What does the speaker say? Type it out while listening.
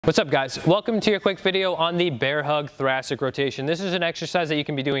What's up guys? Welcome to your quick video on the bear hug thoracic rotation. This is an exercise that you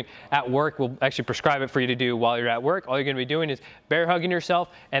can be doing at work. We'll actually prescribe it for you to do while you're at work. All you're going to be doing is bear hugging yourself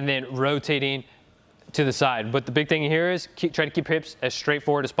and then rotating to the side. But the big thing here is try to keep your hips as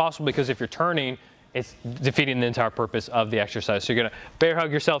straightforward as possible, because if you're turning, it's defeating the entire purpose of the exercise. So you're going to bear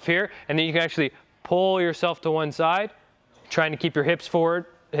hug yourself here, and then you can actually pull yourself to one side, trying to keep your hips forward,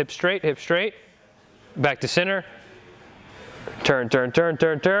 hips straight, back to center. Turn, turn, turn,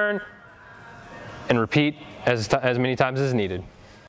 turn, turn, and repeat as many times as needed.